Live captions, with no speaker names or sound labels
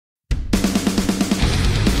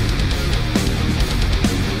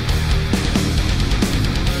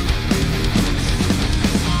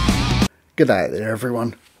G'day there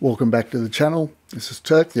everyone, welcome back to the channel. This is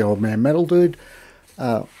Turk, the old man metal dude.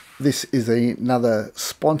 This is another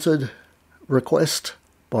sponsored request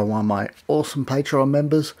by one of my awesome Patreon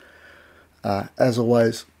members. As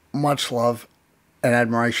always, much love and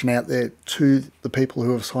admiration out there to the people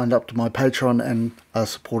who have signed up to my Patreon and are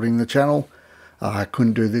supporting the channel. I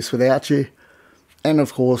couldn't do this without you. And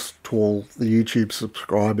of course to all the YouTube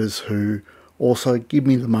subscribers who also give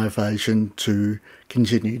me the motivation to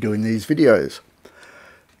continue doing these videos.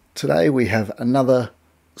 Today we have another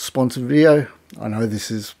sponsored video. I know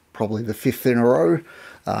this is probably the 5th in a row.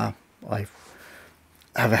 I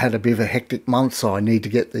have had a bit of a hectic month, so I need to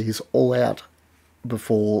get these all out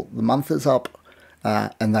before the month is up,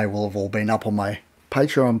 and they will have all been up on my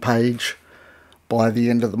Patreon page by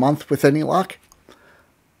the end of the month with any luck.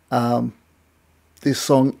 This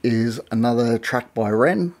song is another track by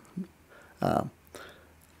Ren.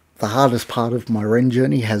 The hardest part of my Ren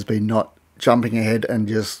journey has been not jumping ahead and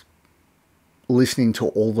just listening to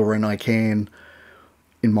all the Ren I can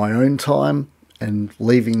in my own time and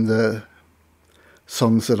leaving the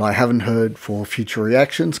songs that I haven't heard for future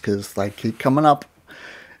reactions, because they keep coming up,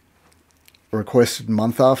 requested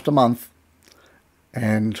month after month,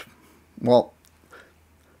 and well,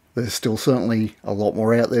 there's still certainly a lot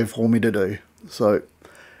more out there for me to do. So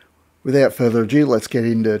without further ado, let's get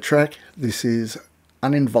into the track. This is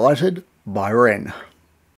Uninvited by Ren.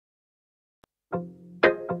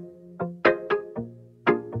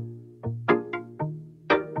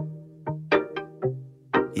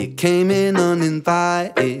 You came in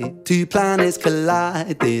uninvited, two planets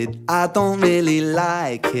collided. I don't really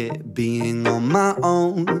like it being on my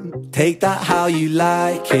own. Take that how you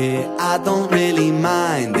like it, I don't really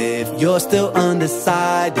mind if you're still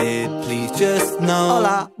undecided. Please just know all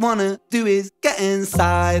I wanna do is get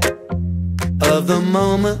inside of the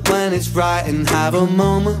moment when it's right, and have a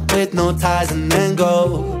moment with no ties and then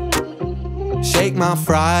go. Shake my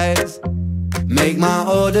fries, make my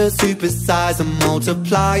order supersize, and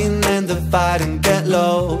multiply and then divide and get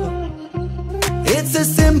low. It's a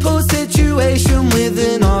simple situation with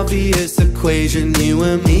an obvious equation. You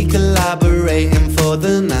and me collaborating for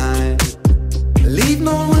the night. Leave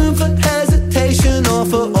no room for hesitation or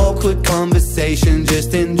for awkward conversation.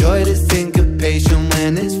 Just enjoy the syncopation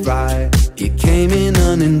when it's right. You came in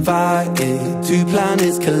uninvited, two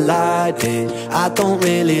planets collided. I don't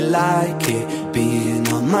really like it being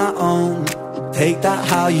on my own. Take that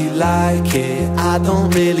how you like it, I don't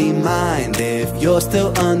really mind if you're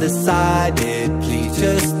still undecided. Please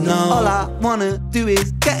just know all I wanna do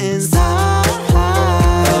is get inside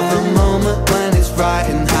of the moment when it's right,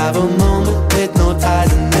 and have a moment with no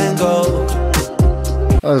ties and then go.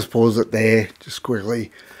 I'll just pause it there just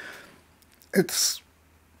quickly. It's,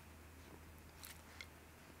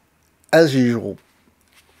 as usual,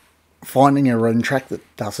 finding a Ren track that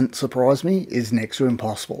doesn't surprise me is next to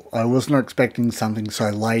impossible. I wasn't expecting something so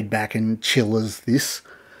laid back and chill as this.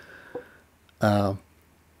 I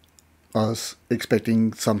was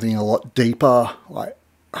expecting something a lot deeper, like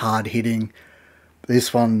hard hitting.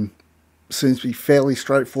 This one seems to be fairly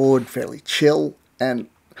straightforward, fairly chill, and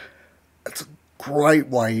it's a great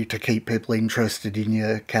way to keep people interested in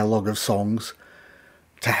your catalogue of songs,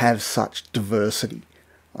 to have such diversity.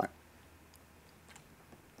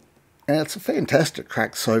 And it's a fantastic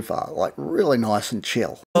track so far, like really nice and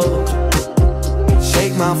chill.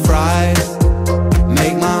 Shake my fries,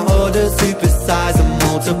 make my order supersize, and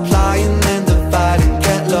multiply and then divide and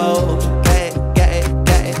get low. Get it, get it,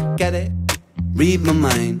 get it, get it. Read my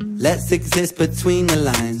mind, let's exist between the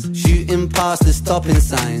lines. Shooting past the stopping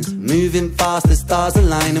signs, moving fast, the stars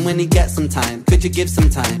align. And when you get some time, could you give some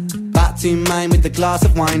time? Back to mine with a glass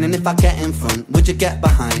of wine. And if I get in front, would you get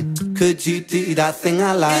behind? Could you do that thing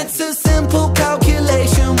I like? It's a simple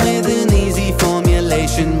calculation with an easy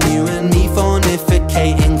formulation. You and me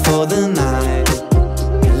fornicating for the night.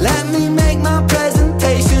 Let me make my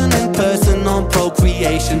presentation in person on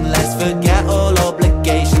procreation. Let's forget all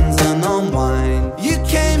obligations and unwind. You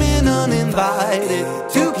came in uninvited,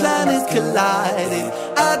 two planets collided.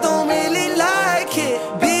 I don't really like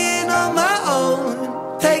it being on my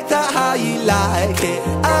own. Take that how you like it,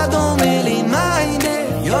 I don't really mind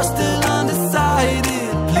it. You're still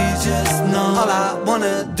undecided, please just know all I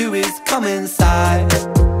wanna do is come inside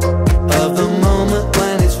of the moment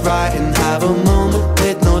when it's right, and have a moment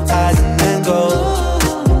with no ties and then go.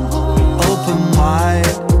 Open wide,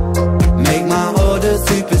 make my order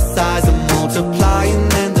supersize, and multiply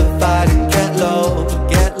and then divide and get low,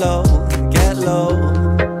 get low, get low.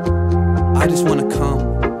 I just wanna come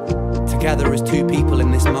together as two people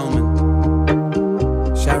in this moment,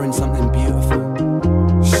 sharing something beautiful.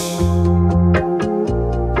 Shh,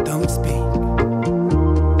 don't speak.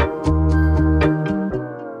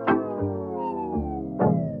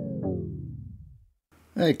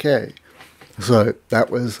 Okay, so that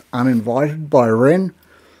was Uninvited by Ren.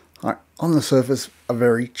 On the surface, a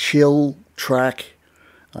very chill track,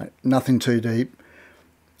 nothing too deep.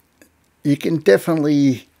 You can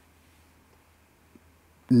definitely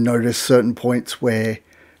notice certain points where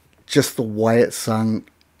just the way it's sung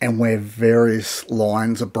and where various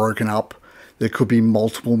lines are broken up, there could be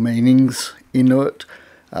multiple meanings into it.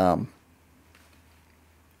 I'm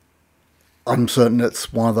certain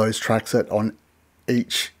it's one of those tracks that on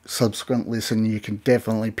each subsequent listen you can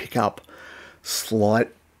definitely pick up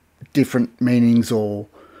slight different meanings or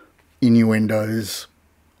innuendos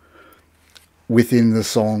within the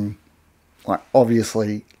song. Like,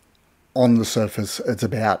 obviously, on the surface, it's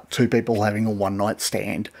about two people having a one-night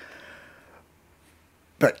stand.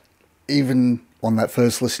 But even on that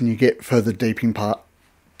first listen, you get further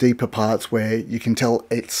deeper parts where you can tell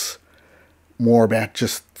it's more about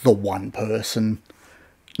just the one person,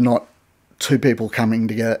 not two people coming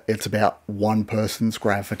together. It's about one person's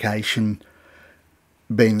gratification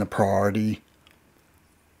being the priority.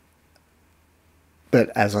 But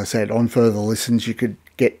as I said, on further listens, you could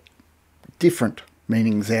get different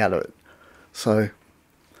meanings out of it. So,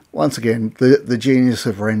 once again, the genius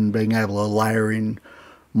of Ren being able to layer in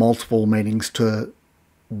multiple meanings to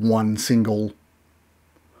one single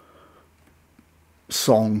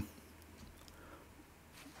song.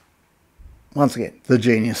 Once again, the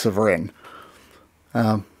genius of Ren.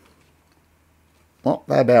 Well,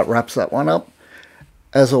 that about wraps that one up.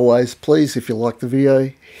 As always, please, if you like the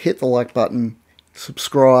video, hit the like button,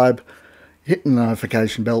 subscribe, hit the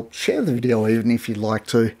notification bell, share the video even if you'd like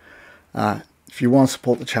to. If you want to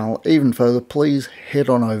support the channel even further, please head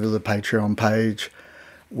on over to the Patreon page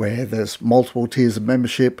where there's multiple tiers of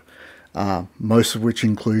membership, most of which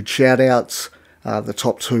include shoutouts, the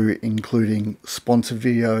top two including sponsored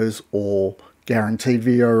videos or guaranteed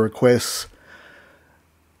video requests.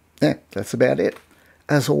 Yeah, that's about it.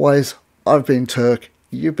 As always, I've been Turk.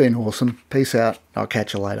 You've been awesome. Peace out. I'll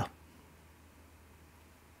catch you later.